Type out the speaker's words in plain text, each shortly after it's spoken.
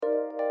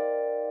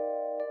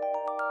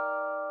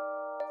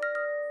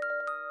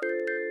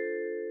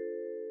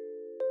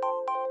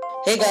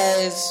Hey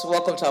guys,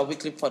 welcome to our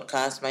weekly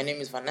podcast. My name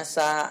is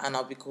Vanessa and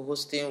I'll be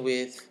co-hosting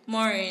with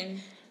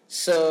Maureen.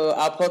 So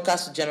our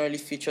podcast will generally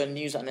feature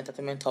news and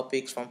entertainment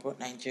topics from both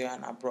Nigeria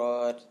and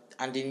abroad.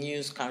 And the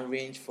news can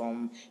range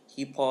from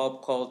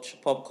hip-hop,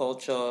 pop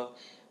culture,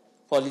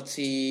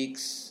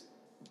 politics,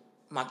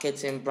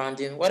 marketing,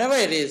 branding, whatever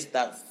it is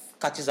that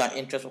catches our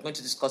interest. We're going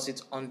to discuss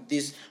it on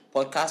this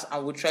podcast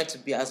and we'll try to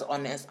be as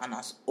honest and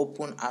as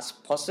open as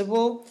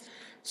possible.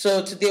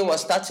 So today we're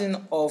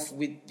starting off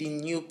with the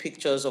new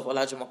pictures of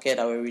Olajumoke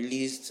that were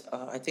released,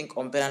 I think,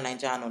 on Better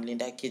Nigeria and on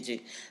Linda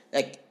KJ.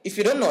 Like, if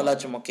you don't know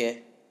Olajumoke,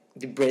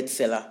 the bread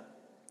seller,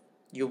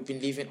 you've been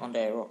living under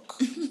a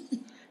rock.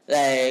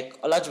 Like,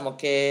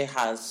 Olajumoke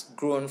has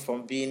grown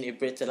from being a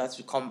bread seller to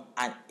become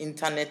an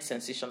internet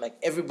sensation. Like,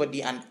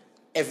 everybody and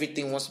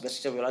everything wants to be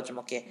associated with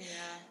Olajumoke. Yeah.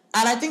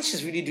 And I think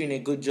she's really doing a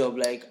good job.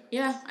 Like,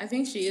 yeah, I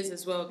think she is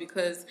as well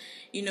because,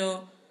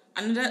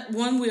 another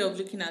one way of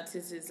looking at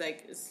it is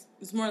like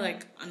it's more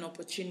like an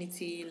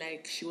opportunity.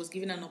 Like she was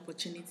given an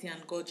opportunity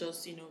and God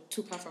just,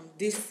 took her from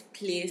this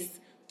place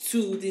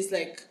to this,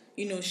 like,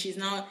 she's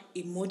now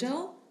a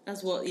model.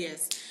 That's what,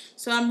 yes.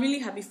 So I'm really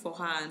happy for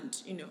her and,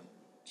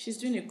 she's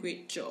doing a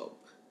great job.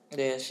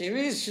 Yeah,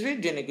 she's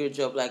really doing a good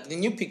job. Like the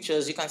new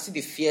pictures, you can see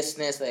the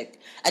fierceness. Like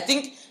I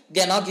think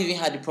they're now giving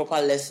her the proper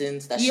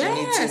lessons that she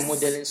needs in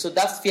modeling. So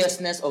that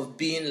fierceness of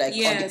being like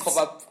on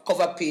the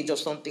cover page or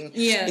something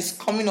is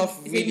coming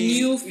off really.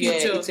 It's a new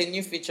feature. Yeah, it's a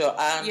new feature.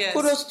 And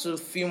kudos to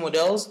few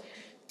models.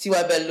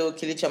 T.Y. Bello,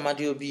 Kelechi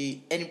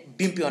Amadiobi, and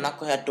Bimpi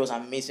Onakoya does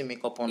amazing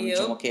makeup on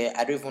Jumoke.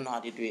 I don't even know how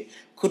they do it.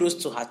 Kudos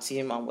to her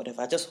team and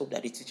whatever. I just hope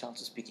that they teach her how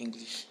to speak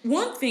English.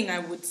 One thing I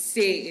would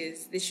say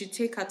is they should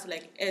take her to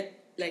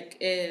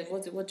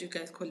what do you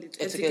guys call it?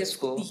 Etiquette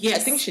school. Yes. I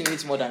think she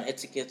needs more than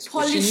etiquette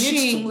school. Polishing, she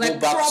needs to go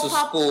back proper to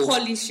school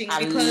polishing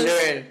and because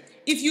learn.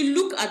 If you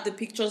look at the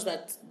pictures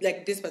that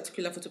like this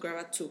particular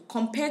photographer took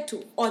compared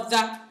to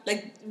other,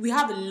 like we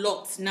have a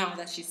lot now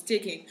that she's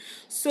taking.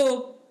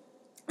 So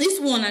this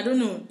one, I don't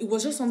know, it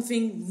was just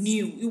something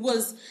new.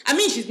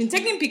 She's been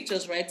taking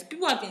pictures, right?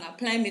 People have been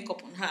applying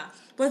makeup on her.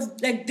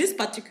 But like this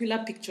particular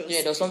pictures.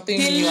 Yeah, there's something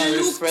new and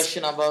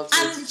refreshing about it.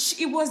 And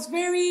it was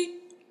very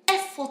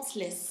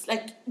effortless.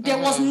 Like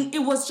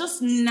it was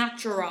just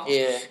natural.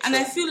 Yeah. And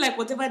I feel like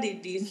whatever they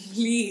did,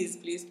 please,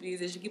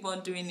 they should keep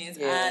on doing it.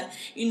 Yeah.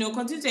 And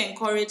continue to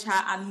encourage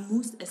her, and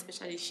most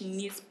especially she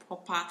needs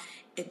proper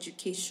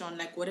education,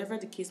 like whatever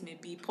the case may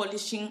be,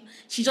 polishing.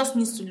 She just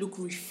needs to look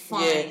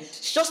refined. Yeah,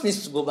 she just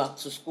needs to go back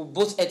to school,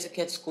 both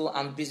etiquette school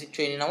and basic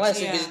training. And why I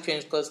say basic training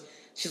is because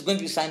she's going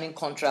to be signing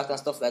contracts and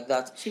stuff like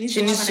that. She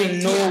needs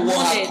to know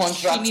what her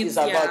contract is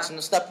about,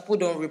 so that people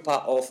don't rip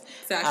her off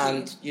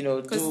and do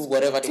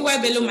whatever they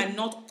want. T.Y. Bello might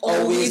not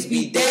always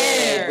be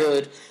there.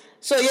 Good.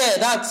 So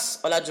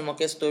that's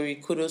Olajumoke's story.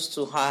 Kudos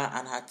to her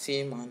and her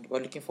team, and we're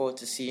looking forward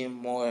to seeing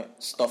more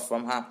stuff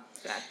from her.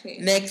 Exactly.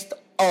 Next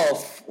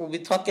off, we'll be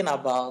talking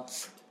about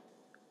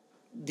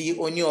the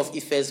Oni of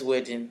Ife's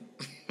wedding.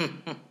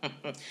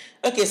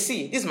 Okay,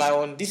 see, this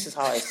is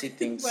how I see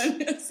things.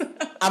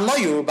 I'm not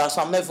Yoruba,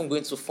 so I'm not even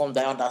going to form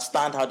that I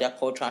understand how their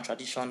culture and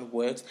tradition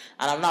works,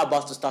 and I'm not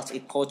about to start a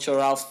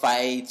cultural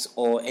fight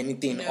or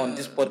anything on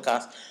this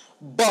podcast.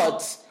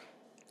 But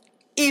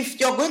if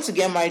you're going to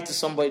get married to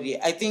somebody,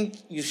 I think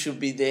you should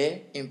be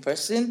there in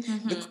person.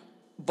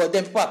 But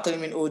then people are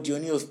claiming,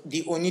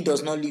 the Oni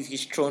does not leave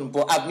his throne.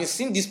 But I've been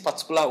seeing this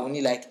particular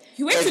Oni, like...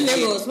 He went to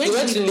Lagos. He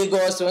went to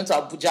Lagos, he went to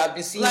Abuja. I've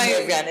been seeing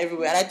him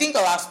everywhere. And I think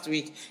last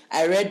week,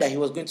 I read that he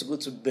was going to go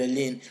to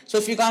Berlin. So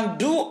if you can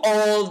do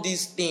all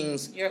these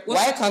things,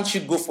 why can't you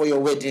go for your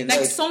wedding?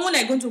 Like someone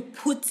are going to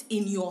put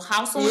in your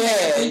house.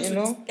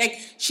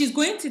 She's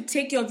going to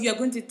take care of you, you're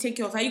going to take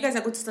care of her. You guys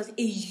are going to start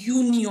a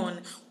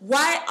union.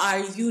 Why are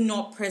you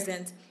not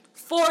present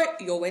for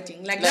your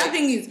wedding? Like that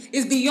thing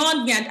is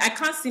beyond me, and I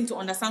can't seem to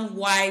understand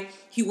why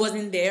he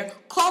wasn't there.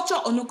 Culture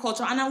or no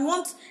culture,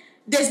 and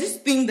there's this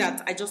thing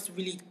that I just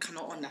really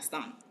cannot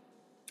understand.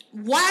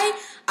 Why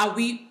are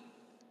we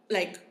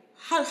like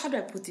how do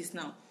I put this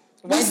now?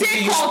 Why do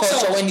we use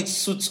culture when it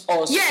suits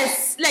us?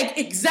 Yes, like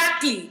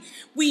exactly.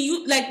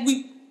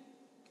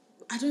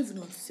 I don't even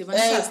know what to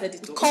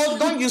say.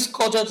 Don't use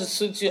culture to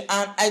suit you.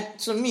 And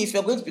to me, if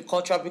you're going to be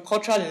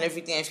cultural in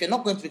everything. And if you're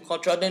not going to be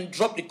cultural, then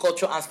drop the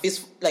culture and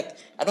face, like,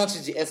 I don't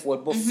use the F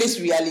word, but face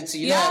reality.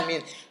 You know what I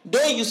mean?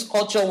 Don't use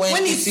culture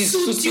when it is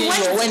suiting you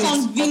or when it's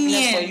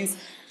convenient for you.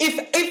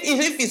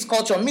 If it's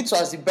culture, me too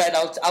as the bride,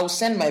 I'll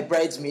send my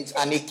bridesmaids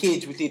and a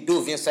cage with a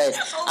dove inside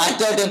and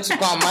tell them to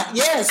come.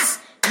 Yes,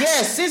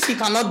 since he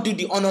cannot do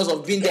the honors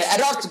of being there, I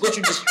don't have to go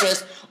through the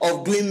stress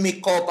of doing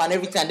makeup and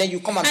everything, and then you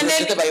come and be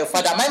presented by your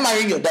father. Am I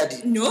marrying your daddy?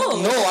 No,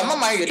 I'm not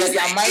marrying your daddy.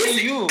 I'm marrying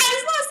you.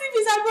 It's not as if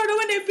it's abroad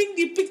when they bring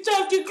the picture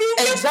of the groom.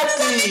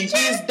 Exactly,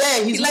 he's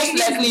there. He's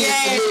most likely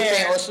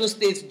in Osun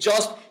State,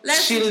 just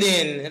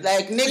chilling.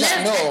 Like,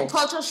 nigga, no.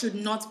 Culture should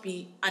not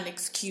be an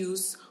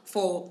excuse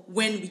for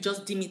when we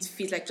just deem it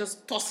fit, like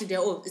just toss it there.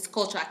 Oh, it's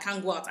culture, I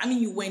can't go out. I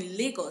mean, you were in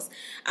Lagos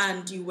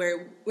and you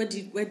were, where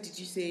did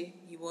you say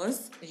you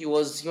He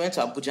went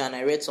to Abuja, and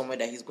I read somewhere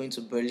that he's going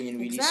to Berlin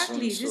really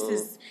soon. Exactly.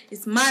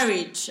 It's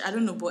marriage. I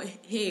don't know, but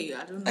hey,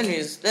 I don't know.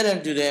 Anyways, let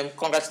them do them.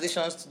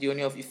 Congratulations to the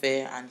Ooni of Ife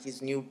and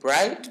his new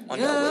bride on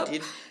their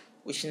wedding.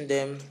 Wishing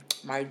them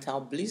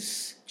marital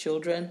bliss,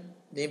 children,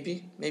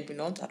 maybe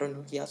not. I don't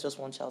know. He has just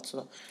one child,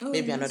 so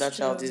maybe another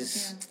child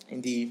is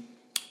in the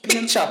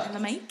picture.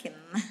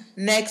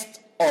 Next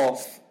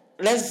off,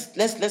 let's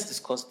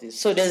discuss this.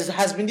 So there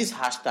has been this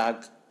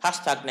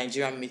hashtag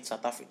Nigerian meet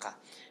South Africa.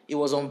 It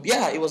was on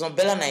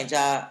Bella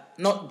Naija,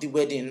 not the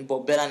wedding,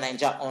 but Bella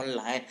Naija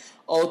online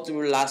all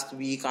through last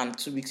week and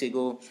 2 weeks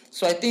ago.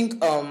 So I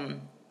think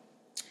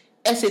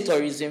SA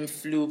Tourism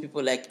flew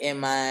people like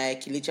MI,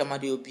 Kelechi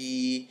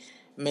Adeobi,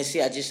 Mercy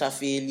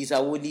Ajisafe, Lisa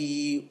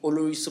Woli,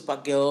 Olori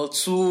Supergirl,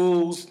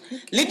 Tools. Okay.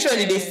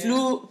 Literally, they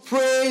flew.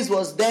 Praise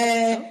was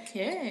there.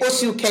 Okay.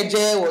 Osi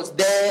Ukeje was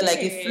there. Like,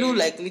 it flew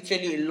like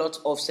literally a lot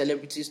of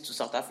celebrities to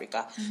South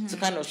Africa to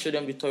kind of show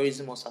them the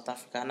tourism of South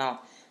Africa. Now,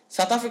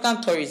 South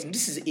African tourism,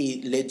 this is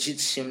a legit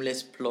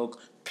shameless plug.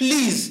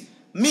 Please,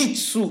 me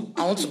too.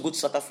 I want to go to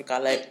South Africa.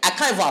 Like, I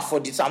can't even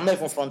afford it. I'm not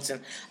even fronting.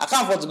 I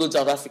can't afford to go to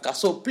South Africa.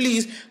 So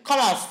please come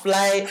and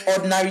fly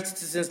ordinary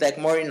citizens like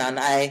Maureen and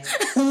I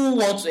who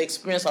want to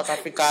experience South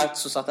Africa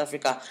to South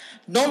Africa.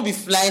 Don't be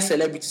flying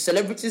celebrities.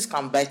 Celebrities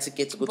can buy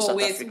tickets to go to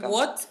South Africa. But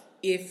what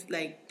if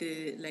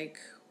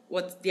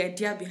what the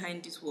idea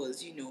behind this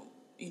was,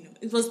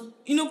 it was,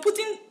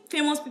 putting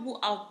famous people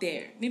out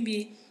there.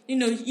 Maybe,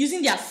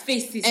 using their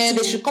faces. And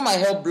they should come and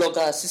help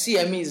bloggers.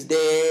 CCME is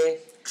there.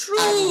 True.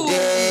 And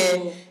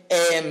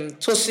there,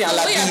 Tosi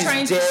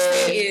Alabi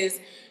is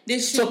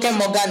there. Toke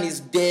Morgan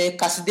is there.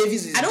 Cassie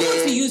Davis is there. I don't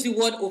want to use the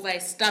word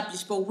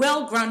over-established, but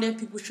well-grounded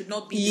people should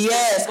not be.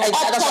 Yes, that's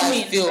what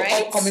I feel.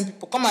 Right? Upcoming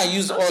people come and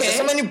use us. There's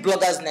so many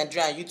bloggers,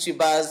 Nigerian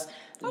YouTubers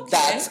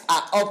that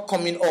are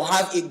upcoming or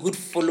have a good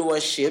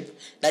followership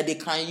that they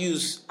can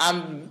use.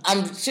 I'm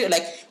sure,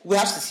 like, we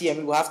have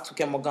CCME, we have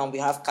Toke Morgan, we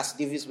have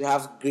Cassie Davis, we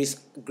have Grace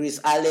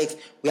Alex,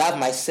 we have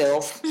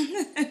myself.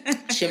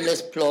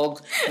 Shameless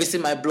plug. Visit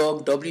my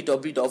blog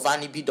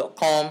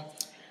www.vanibi.com.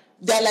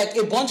 There are like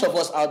a bunch of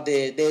us out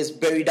there. There's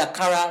Berry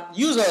Dakara.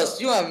 Use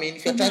us. You know what I mean?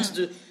 If you're trying to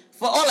do,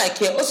 for all I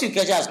care, Osi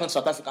Ukeja has gone to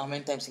South Africa how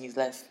many times in his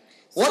life?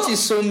 What is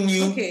so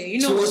new? Okay,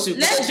 let's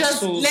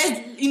just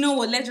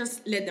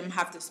let them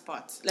have the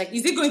spot. Like,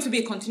 is it going to be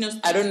a continuous?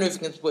 I don't know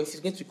if it's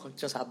going to be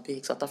continuous. I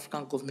beg South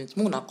African government.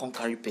 I'm not going to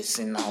carry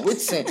person now.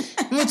 Wait, I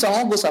want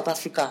to go South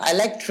Africa. I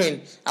like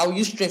train. I will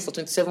use train for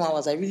 27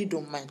 hours. I really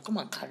don't mind. Come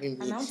and carry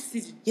me.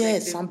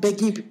 Yes, I'm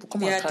begging people.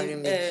 Come and carry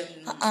me.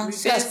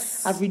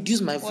 I've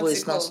reduced my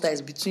voice now, so that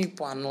it's between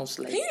people and us.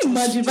 Like, can you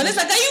imagine?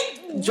 Vanessa, can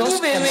you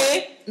just move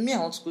away? Me, I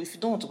want to go. If you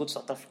don't want to go to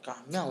South Africa,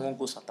 me, I want to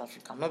go to South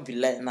Africa. I'm not be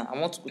lying now. I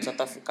want to go to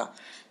South Africa.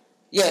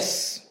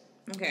 Yes.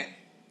 Okay.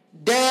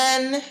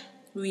 Then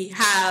we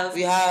have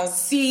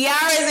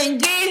Ciara's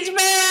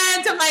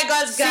engagement. Oh my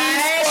God,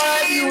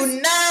 guys!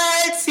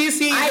 Unite,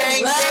 CC.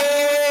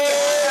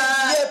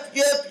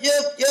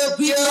 Yep.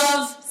 We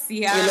love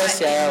Ciara. We love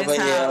Ciara over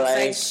here.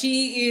 Like,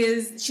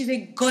 she's a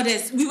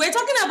goddess. We were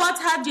talking about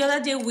her the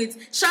other day with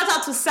shout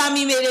out to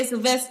Sammy Mede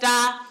Sylvester.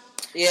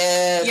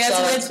 Yes, shout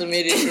out to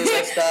Mede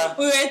Sylvester.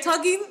 We were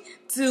talking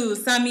to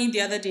Sammy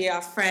the other day,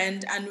 our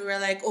friend, and we were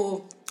like,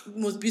 oh,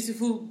 most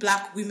beautiful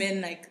black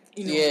women, like,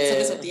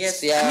 service of the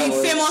earth. Yeah,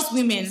 famous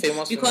women.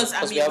 Because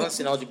we haven't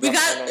seen all the black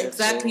women.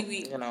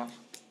 Exactly.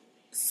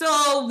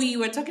 So we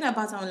were talking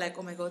about, I'm like,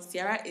 oh my God,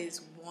 Ciara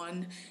is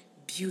one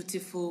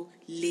beautiful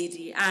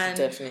lady. And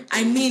definitely.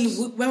 I mean,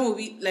 when were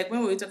we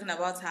talking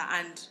about her,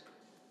 and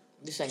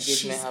this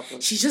engagement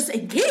happened. She's just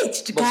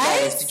engaged, but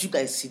guys. Did you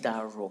guys see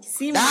that rock?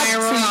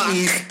 That thing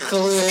is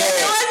clear.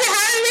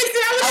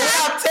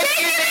 I'm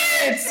taking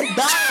it.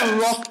 That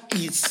rock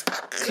is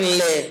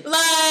clear.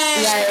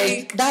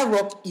 Like that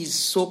rock is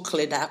so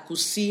clear that I could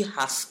see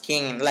her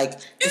skin. Like,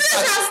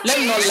 let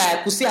me not lie,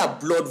 I could see her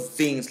blood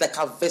veins, like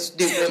her vest.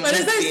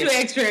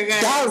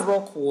 That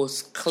rock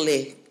was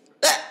clear.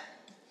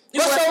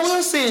 Dr.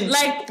 Wilson,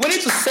 like, we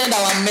need to send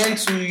our men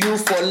to you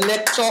for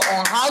lecture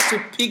on how to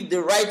pick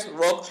the right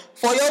rock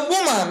for your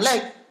woman.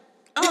 Like,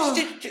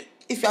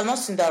 if you have not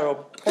seen that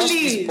rock, pause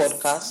this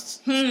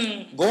podcast,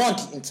 go on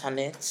the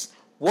internet,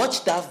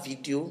 watch that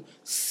video,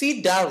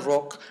 see that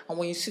rock, and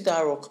when you see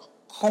that rock,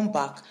 come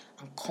back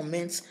and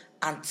comment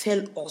and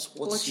tell us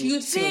what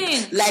you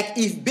think. Like,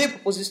 if babe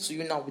proposes to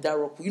you now with that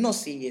rock, will you not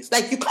say yes?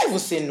 Like, you can't even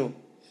say no.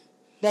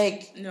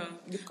 Like, no,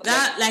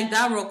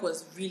 that rock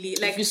was really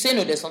like. If you say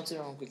no, there's something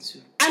wrong with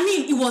you. I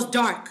mean, it was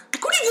dark. I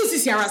couldn't even see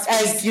Ciara's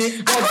face.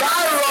 But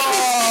that rock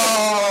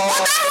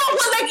was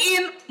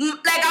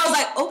I was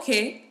like,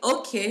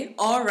 okay,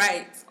 all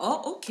right,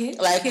 okay.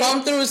 Like,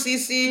 come through,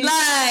 CC.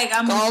 Like,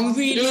 I'm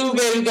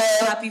really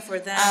happy for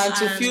that. And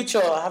to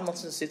future, I have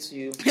nothing to say to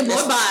you.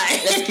 Bye.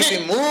 Let's keep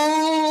it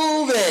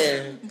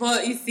moving.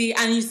 But you see,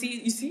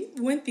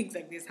 when things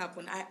like this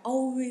happen, I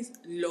always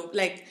love,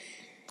 like,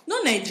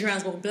 not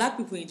Nigerians, but black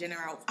people in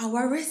general,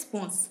 our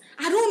response.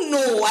 I don't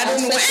know.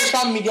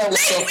 Social media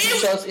with your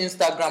pictures,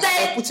 Instagram.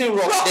 I putting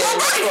rock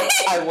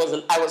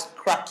there. I was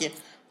cracking.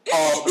 The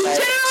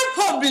general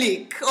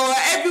public or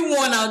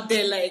everyone out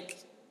there, like,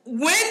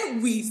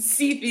 when we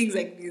see things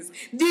like this,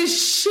 the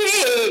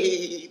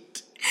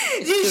shade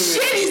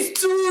is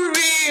too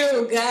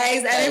real, guys.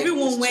 And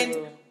everyone went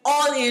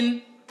all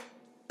in.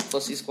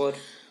 Pussy Squad.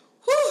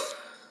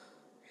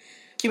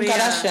 Kim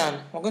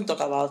Kardashian, we're going to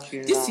talk about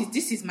you now.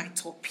 This is my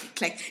topic.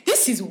 Like,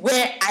 this is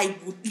where I'm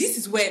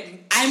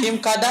Kim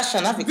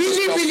Kardashian, I have a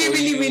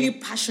really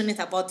passionate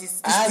about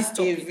this I have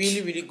topic. a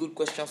really good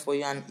question for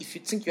you, and if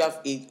you think you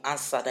have an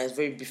answer that is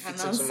very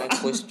befitting to my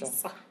question,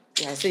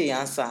 I say an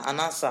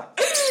answer.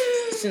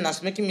 Listen,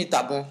 that's making me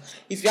taboo.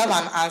 If you have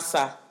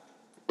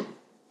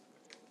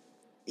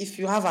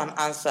an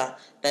answer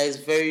that is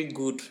very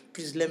good,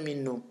 please let me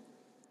know.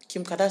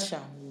 Kim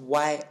Kardashian,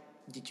 why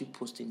did you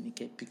post a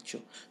naked picture?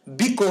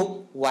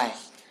 Biko, why?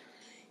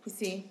 You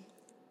see,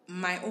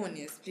 my own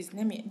is, please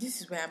let me,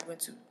 this is where I'm going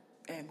to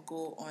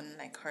go on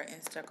like her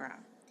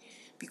Instagram,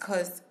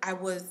 because I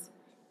was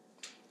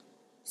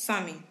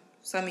Sammy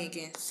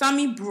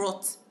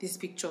brought this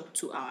picture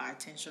to our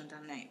attention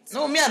that night.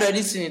 No, me had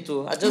already seen it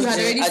too. I just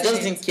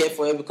didn't care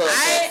for it because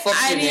I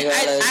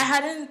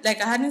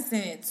hadn't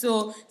seen it.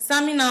 So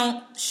Sammy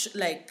now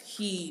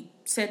he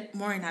said,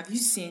 Maureen, have you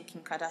seen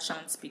Kim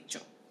Kardashian's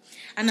picture?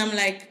 And I'm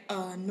like,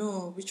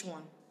 no, which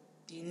one?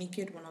 The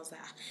naked one. I was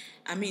like,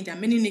 I mean, there are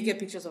many naked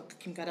pictures of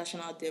Kim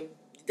Kardashian out there.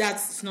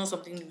 That's not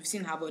something we've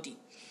seen her body.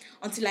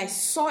 Until I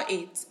saw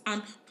it,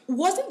 and it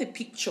wasn't the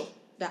picture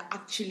that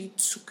actually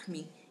took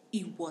me.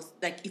 It was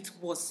the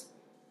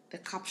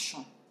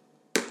caption.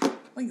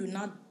 When you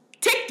now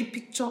take the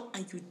picture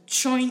and you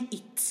join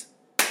it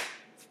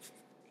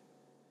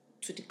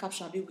to the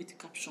caption, I'll be with the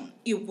caption.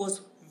 It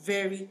was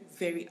very,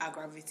 very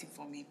aggravating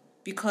for me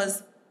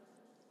because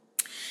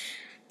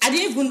I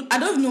don't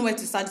even know where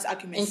to start this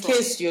argument. In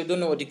case you don't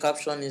know what the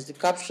caption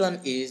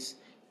is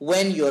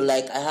when you're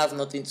like, I have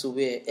nothing to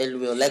wear,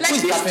 LOL. Like who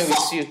is laughing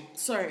with you?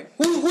 Sorry.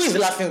 Who is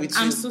laughing with you?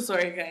 I'm so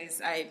sorry,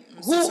 guys.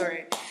 I'm so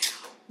sorry.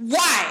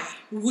 Why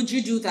would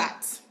you do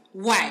that?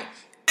 Why?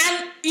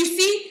 And you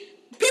see,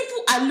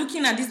 people are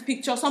looking at this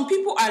picture. Some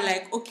people are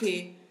like,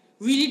 okay,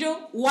 really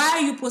though? Why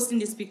are you posting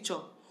this picture?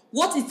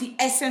 What is the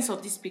essence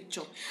of this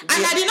picture? And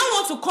I did not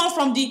want to come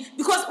from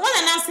because when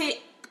I now say,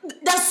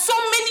 there's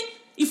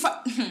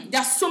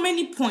so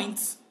many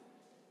points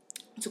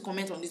to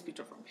comment on this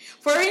picture from.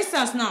 For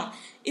instance, now,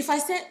 if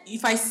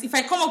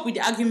I come up with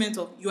the argument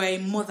of you are a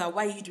mother,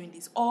 why are you doing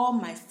this? All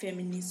my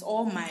feminists,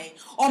 all my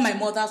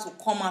mothers will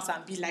come out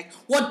and be like,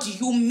 what do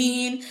you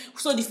mean?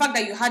 So the fact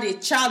that you had a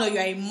child or you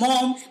are a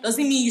mom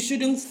doesn't mean you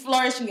shouldn't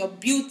flourish in your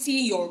beauty,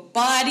 your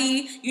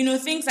body,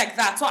 things like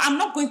that. So I'm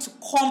not going to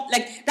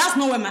that's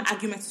not where my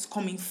argument is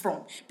coming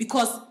from.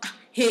 Because,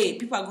 hey,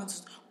 people are going to...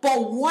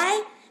 But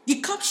why? The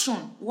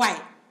caption, why?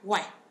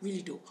 Why?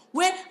 Really though?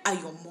 Where are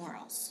your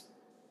morals?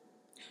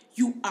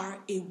 You are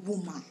a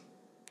woman.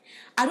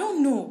 I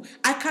don't know.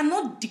 I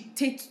cannot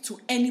dictate to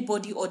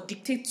anybody I can't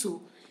dictate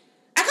to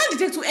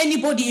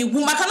anybody, a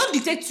woman. I cannot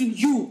dictate to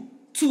you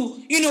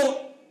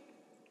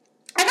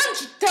I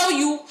can't tell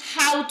you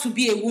how to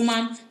be a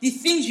woman, the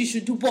things you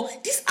should do,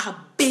 but these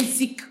are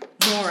basic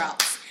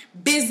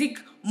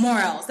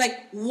morals.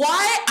 Like,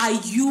 why are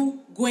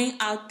you going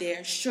out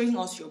there showing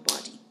us your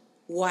body?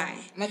 Why?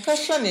 My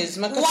question is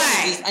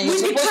this, and you're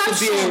supposed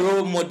to be a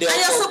role model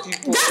for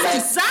people. That's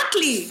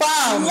exactly.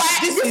 Fam,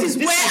 this is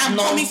where I'm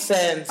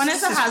nonsense. coming.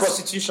 This is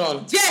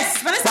prostitution.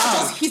 Yes, Vanessa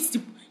just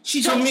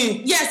hits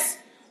me. Yes,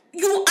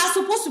 you are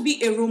supposed to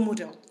be a role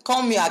model.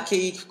 Call me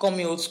archaic, call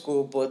me old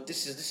school, but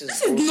this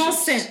is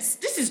nonsense.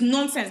 This is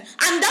nonsense,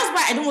 and that's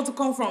why I don't want to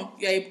come from.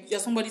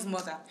 You're somebody's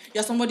mother.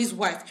 You're somebody's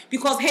wife.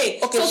 Because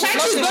society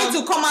is going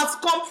to come.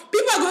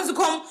 People are going to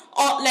come,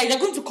 or they're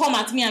going to come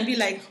at me and be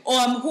like,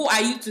 who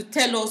are you to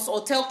tell us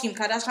or tell Kim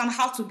Kardashian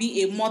how to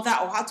be a mother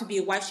or how to be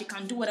a wife? She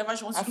can do whatever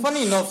she wants to do.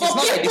 Funny enough, it's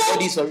not like the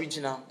body is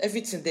original.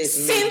 Everything there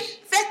is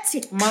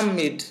synthetic,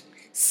 man-made,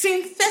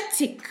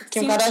 synthetic.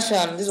 Kim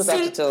Kardashian, this is what I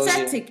have to tell you.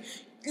 Synthetic.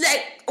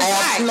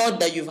 I applaud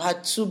that you've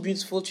had 2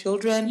 beautiful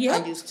children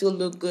and you still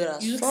look good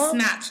as you fuck.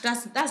 Snatch.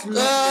 That's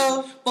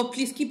lovely. But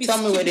please keep it. Tell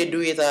me where they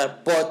do it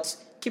at, but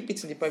keep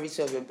it in the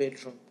privacy of your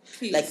bedroom.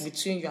 Please. Like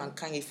between you and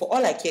Kanye. For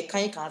all I care,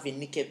 Kanye can have a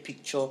naked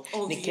picture,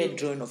 naked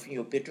drawing of you in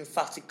your bedroom. In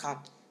fact, he can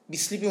be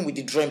sleeping with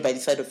the drawing by the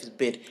side of his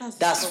bed.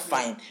 That's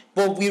fine.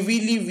 But we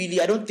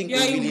really, I don't think we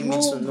really need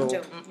to know.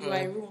 You are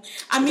a role.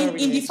 I mean,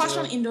 in the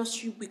fashion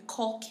industry, we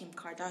call Kim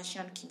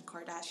Kardashian.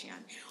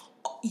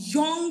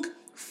 Young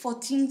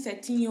 14,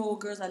 13-year-old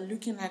girls are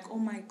looking like, oh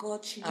my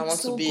God, she looks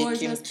so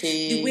gorgeous.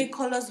 The way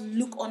colors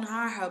look on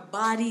her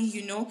body,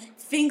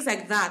 things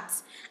like that.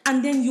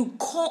 And then you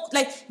call,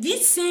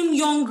 these same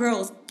young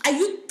girls, are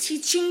you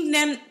teaching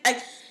them,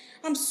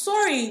 I'm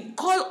sorry,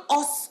 call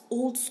us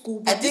old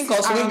school. I think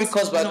also maybe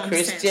because we're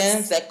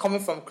Christians, coming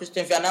from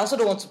Christian faith, and I also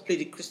don't want to play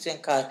the Christian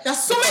card.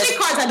 There's so many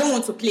cards I don't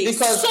want to play.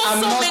 Because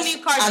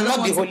I'm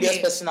not the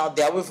holiest person out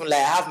there. I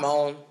have my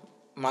own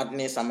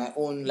madness and my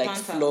own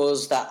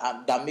flaws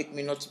that make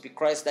me not to be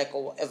Christ-like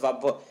or whatever,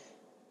 but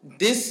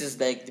this is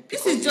the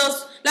this is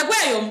just where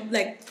are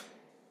you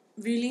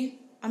really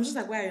I'm just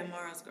like, where are your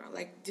morals, girl?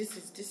 Like, this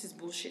is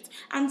bullshit.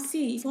 And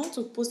see, if you want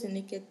to post a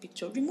naked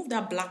picture, remove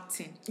that black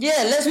thing.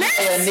 Yeah, let's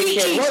see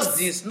naked. What's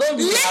this? No,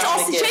 let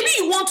us see. Maybe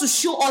you want to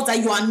show us that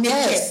you are naked.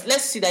 Yes,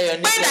 let's see that you're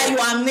naked. When that you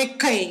are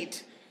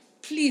naked.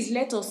 Please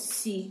let us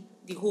see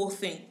the whole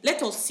thing.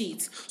 Let us see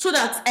it so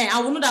that I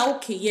will know that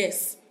okay,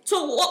 yes.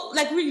 So what?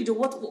 Like really,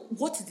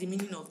 what is the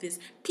meaning of this?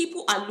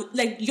 People are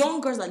like young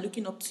girls are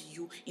looking up to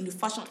you in the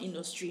fashion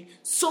industry.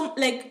 So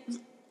like,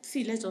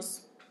 see, let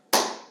us.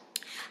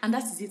 And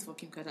that is it for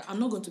Kim Kardashian. I'm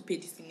not going to pay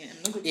this thing. I'm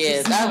not going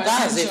to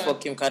that's it for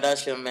Kim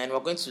Kardashian, man.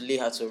 We're going to lay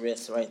her to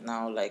rest right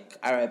now. Like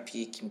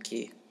R.I.P. Kim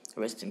K.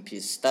 Rest in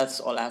peace. That's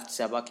all I have to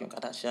say about Kim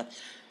Kardashian.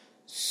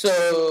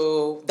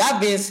 So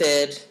that being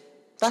said,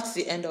 that's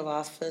the end of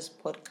our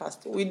first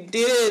podcast. We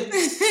did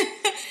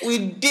it. We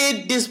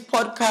did this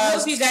podcast. I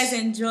hope you guys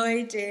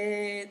enjoyed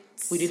it.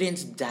 We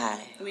didn't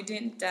die. We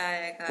didn't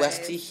die, guys. We're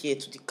still here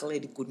to declare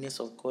the goodness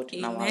of God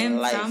in our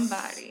life.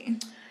 Somebody.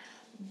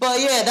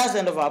 But yeah, that's the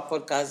end of our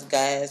podcast,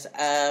 guys.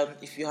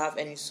 If you have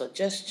any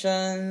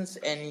suggestions,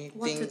 any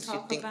things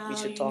you think we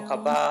should talk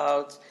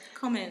about,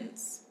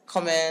 comments.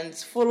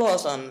 Follow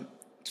us on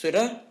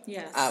Twitter.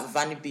 Yes. At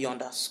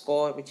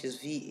VannyB_, which is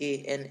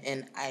VANNIEBEE_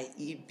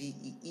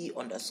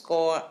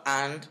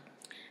 and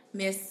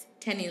Miss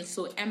Tenny,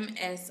 so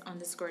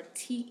MS_TENNY.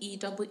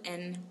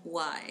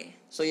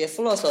 So yeah,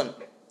 follow us on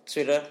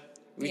Twitter.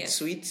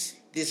 Retweet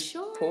this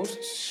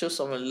post. Show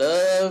some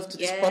love to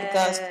this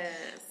podcast.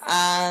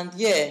 And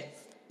yeah,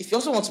 if you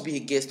also want to be a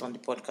guest on the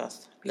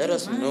podcast, let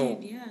us know.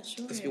 Yeah,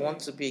 sure. If you want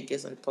to be a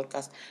guest on the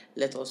podcast,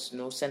 let us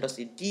know. Send us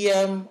a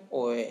DM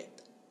or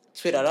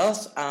tweet at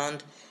us,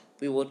 and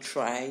we will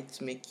try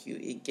to make you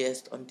a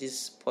guest on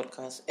this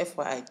podcast.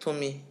 FYI,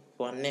 Tommy,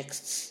 you are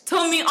next.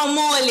 Tommy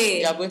Omole.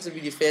 You are going to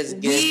be the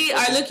first guest. We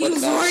are looking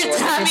forward to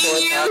having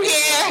you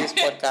here. This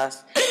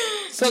podcast.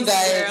 So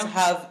guys,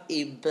 have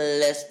a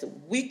blessed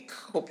week.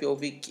 Hope your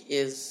week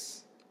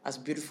is as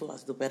beautiful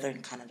as the weather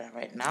in Canada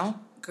right now.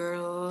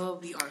 Girl,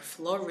 we are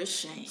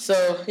flourishing.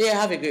 So yeah,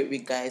 have a great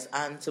week, guys,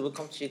 and so we'll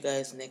come to you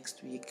guys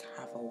next week.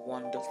 Have a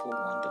wonderful,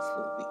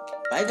 wonderful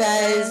week. Bye,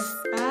 guys.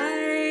 Bye.